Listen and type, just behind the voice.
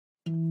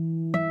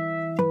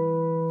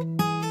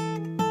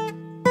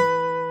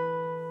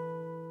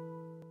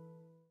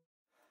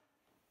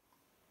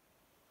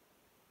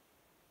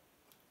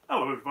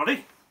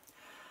everybody.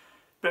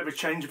 Bit of a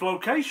change of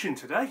location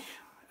today.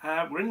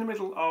 We're in the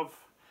middle of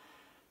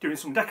doing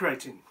some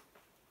decorating,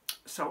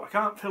 so I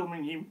can't film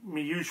in my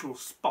usual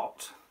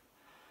spot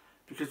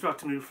because we have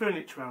to move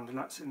furniture around and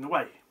that's in the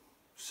way.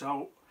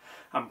 So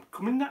I'm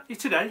coming at you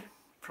today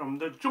from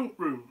the junk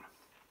room.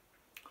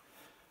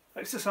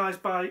 Exercise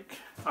bike,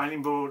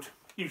 ironing board,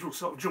 usual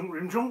sort of junk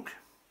room junk.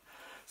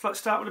 So let's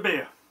start with a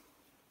beer.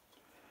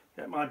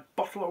 Get my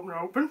bottle opener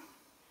open.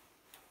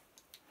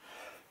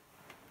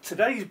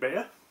 Today's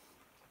beer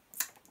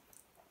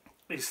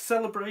is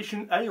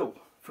Celebration Ale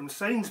from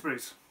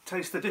Sainsbury's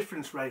Taste the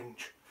Difference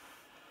range,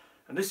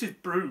 and this is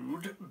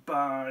brewed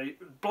by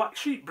Black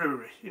Sheep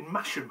Brewery in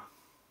Masham.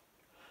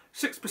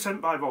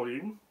 6% by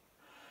volume,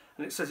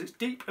 and it says it's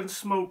deep and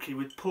smoky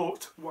with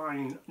port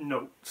wine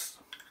notes.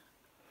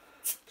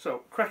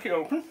 So crack it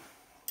open.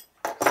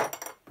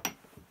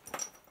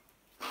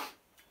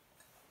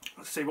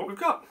 Let's see what we've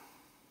got.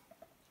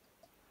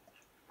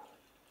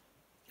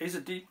 Here's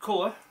a deep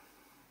colour.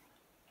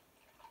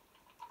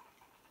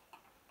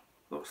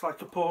 Looks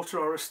like a porter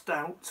or a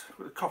stout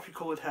with a coffee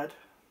coloured head.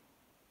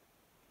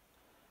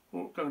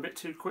 Oh, gone a bit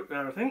too quick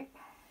there, I think.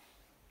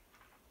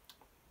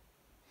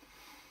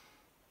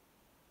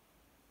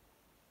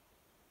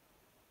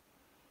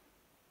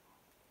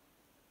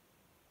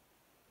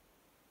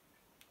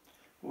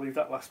 We'll leave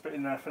that last bit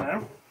in there for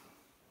now.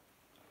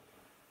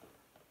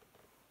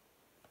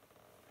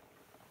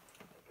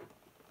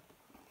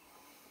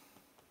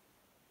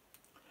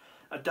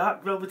 A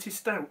dark velvety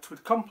stout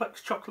with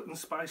complex chocolate and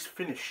spice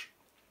finish.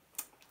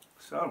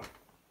 So,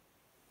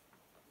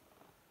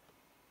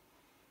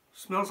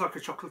 smells like a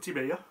chocolatey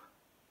beer.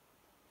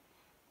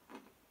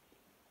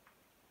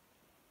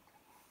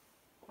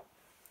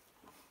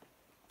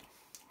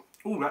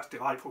 Oh, that's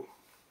delightful.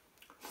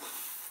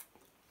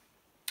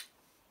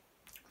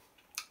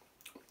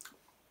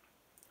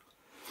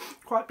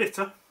 Quite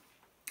bitter,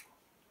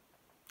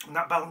 and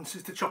that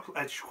balances the chocolate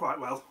edge quite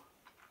well.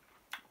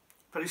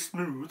 Very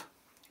smooth,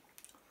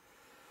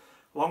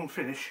 long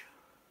finish.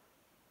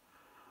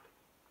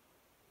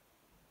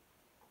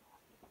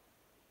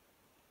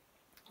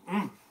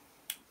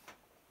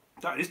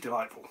 That is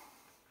delightful.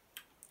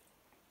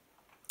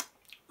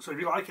 So if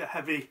you like a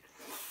heavy,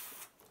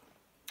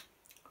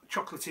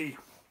 chocolatey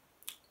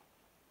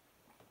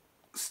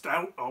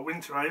stout or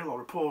winter ale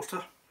or a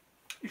porter,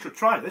 you should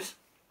try this.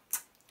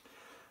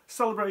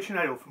 Celebration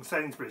Ale from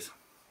Sainsbury's.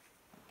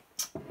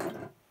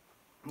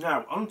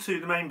 Now on to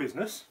the main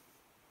business.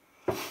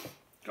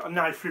 Got a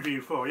knife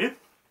review for you.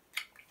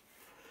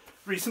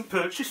 Recent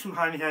purchase from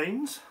Heine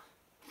Haynes.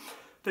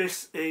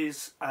 This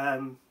is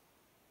a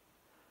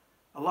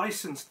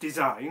licensed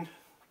design.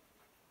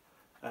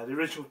 The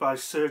original by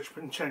Serge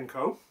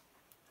Panchenko,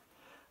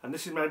 and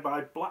this is made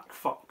by Black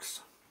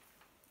Fox,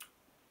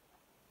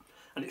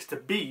 and it's the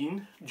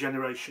Bean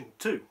Generation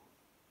 2.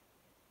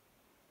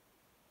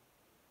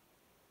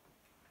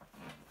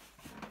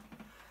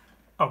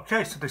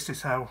 Okay, so this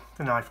is how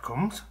the knife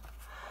comes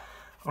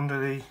under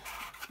the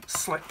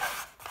slip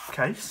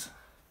case.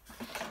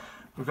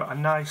 We've got a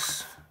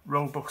nice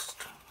robust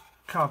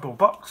cardboard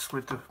box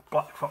with the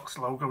Black Fox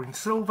logo in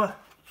silver.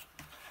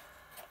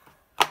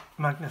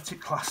 Magnetic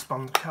clasp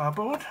on the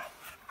cardboard,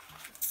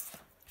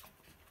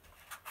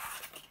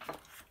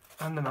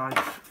 and the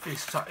knife is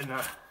sat in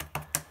a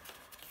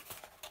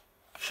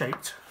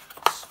shaped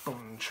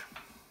sponge.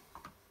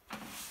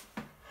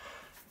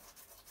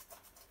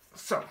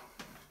 So,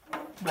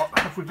 what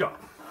have we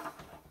got?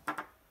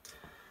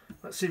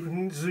 Let's see if we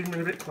can zoom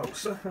in a bit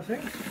closer, I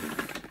think.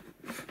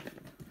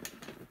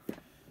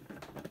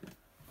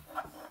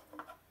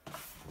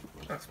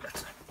 That's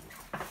better.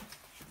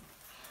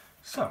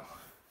 So,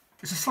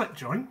 it's a slip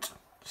joint,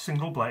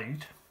 single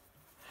blade,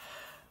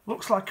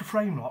 looks like a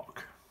frame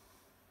lock,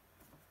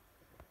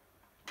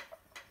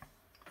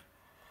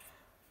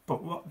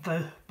 but what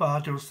the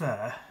bar does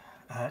there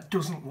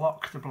doesn't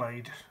lock the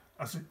blade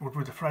as it would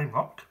with a frame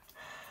lock.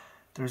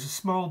 There is a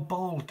small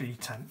ball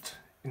detent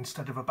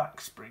instead of a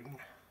back spring.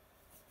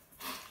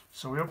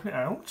 So we open it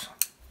out.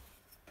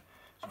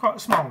 It's quite a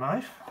small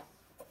knife.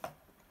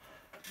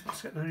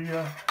 Let's get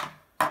the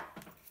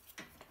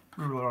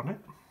ruler on it.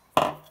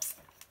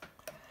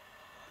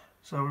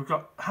 So we've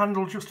got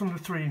handle just under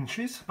 3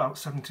 inches, about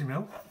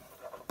 70mm.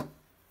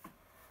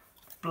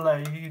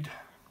 Blade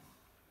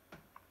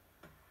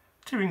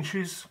 2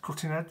 inches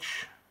cutting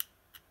edge,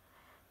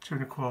 2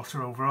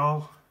 1/4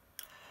 overall.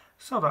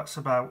 So that's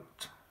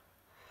about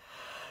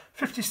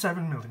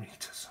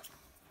 57mm.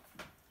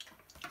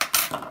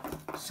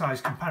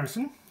 Size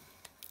comparison.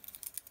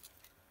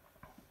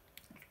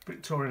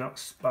 Victorinox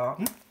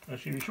Spartan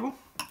as usual.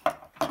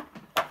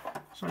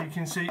 So you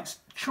can see it's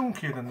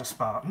chunkier than the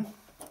Spartan,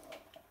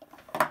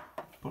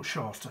 but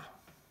shorter.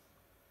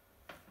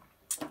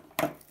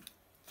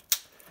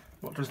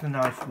 What does the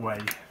knife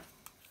weigh?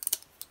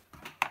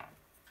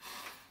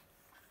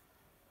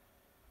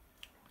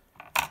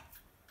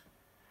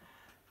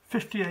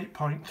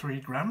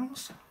 58.3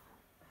 grams,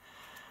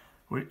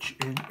 which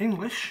in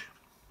English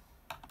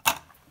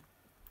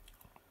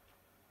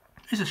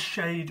is a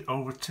shade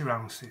over 2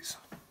 ounces.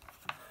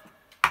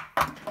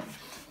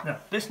 Now,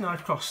 this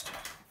knife cost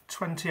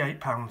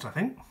 £28, I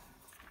think.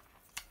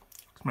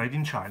 It's made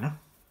in China.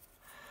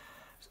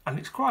 And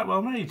it's quite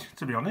well made,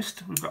 to be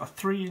honest. We've got a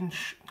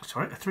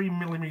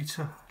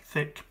 3mm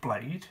thick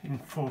blade in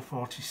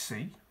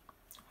 440C.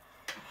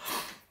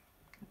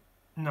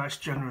 Nice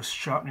generous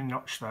sharpening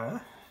notch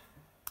there.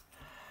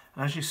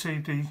 And as you see,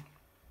 the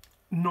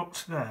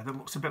nut there that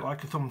looks a bit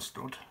like a thumb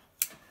stud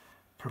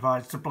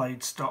provides the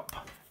blade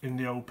stop in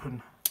the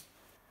open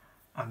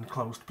and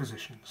closed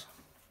positions.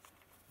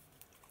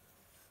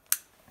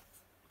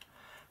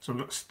 So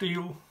we've got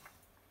steel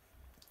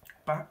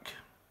back,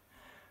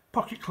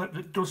 pocket clip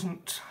that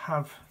doesn't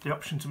have the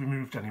option to be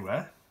moved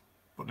anywhere,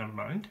 but never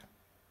mind,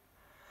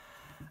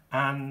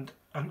 and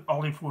an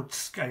olive wood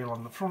scale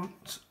on the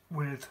front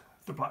with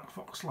the Black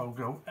Fox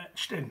logo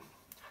etched in.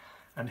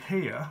 And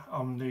here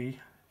on the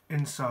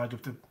inside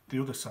of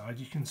the other side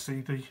you can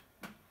see the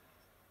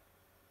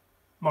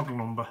model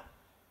number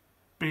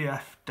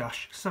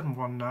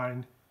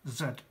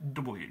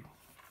BF-719ZW.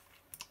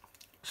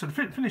 So the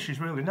finish is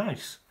really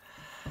nice.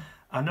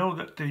 I know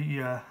that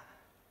the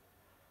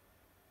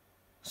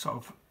sort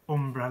of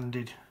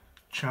unbranded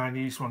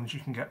Chinese ones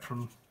you can get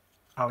from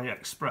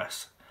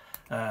AliExpress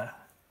are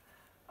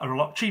a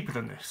lot cheaper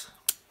than this,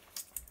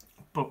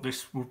 but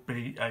this would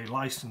be a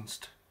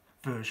licensed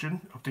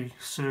version of the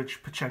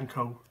Serge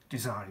Pachenko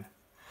design,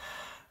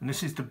 and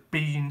this is the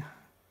Bean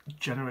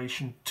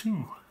Generation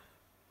 2.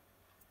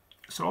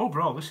 So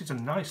overall this is a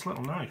nice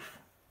little knife.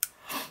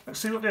 Let's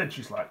see what the edge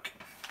is like.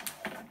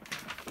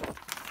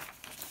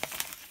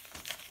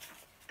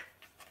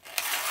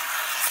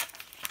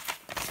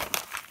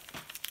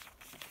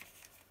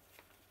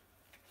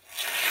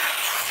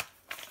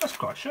 That's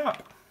quite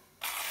sharp.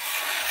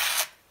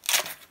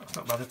 That's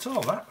not bad at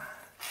all, that.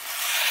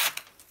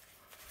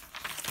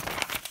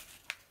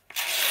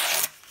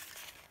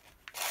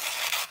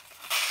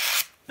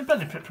 They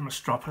benefit from a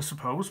strop, I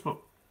suppose, but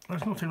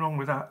there's nothing wrong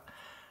with that.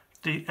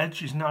 The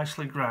edge is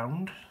nicely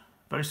ground,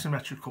 very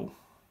symmetrical.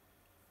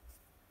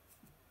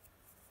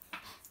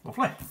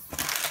 Lovely.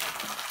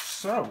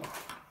 So,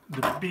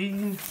 the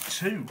Bean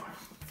 2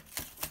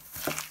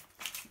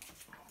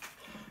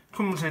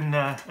 comes in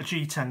a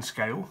G10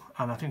 scale,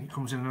 and I think it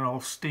comes in an all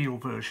steel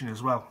version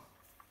as well.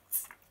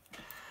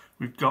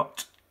 We've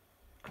got,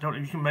 I don't know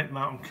if you can make them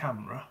out on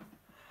camera,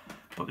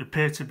 but they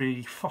appear to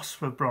be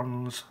phosphor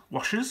bronze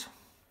washers,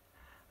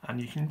 and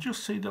you can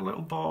just see the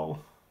little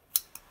ball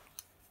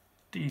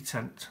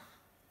detent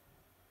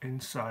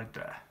inside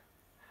there.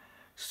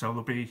 So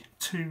there'll be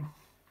 2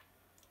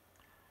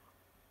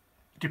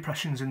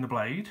 depressions in the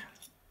blade,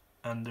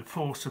 and the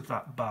force of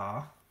that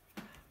bar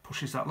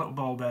pushes that little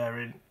ball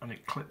bearing, and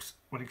it clips.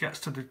 When it gets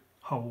to the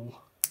hole,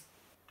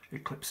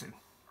 it clips in.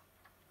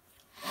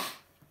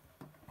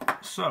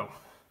 So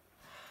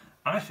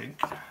I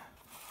think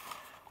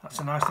that's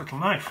a nice little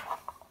knife.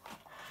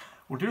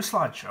 We'll do a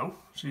slideshow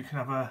so you can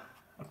have a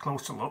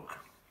closer look.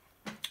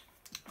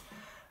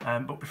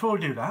 But before we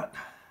do that,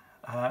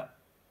 I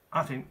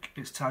think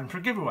it's time for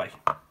a giveaway.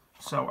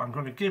 So I'm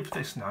going to give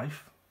this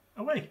knife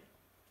away.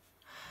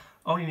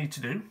 All you need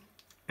to do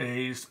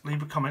is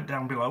leave a comment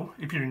down below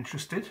if you're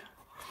interested,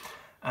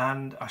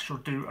 and I shall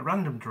do a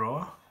random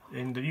draw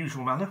in the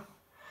usual manner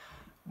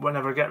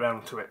whenever I get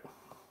round to it.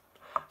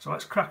 So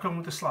let's crack on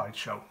with the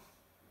slideshow.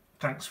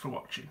 Thanks for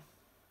watching.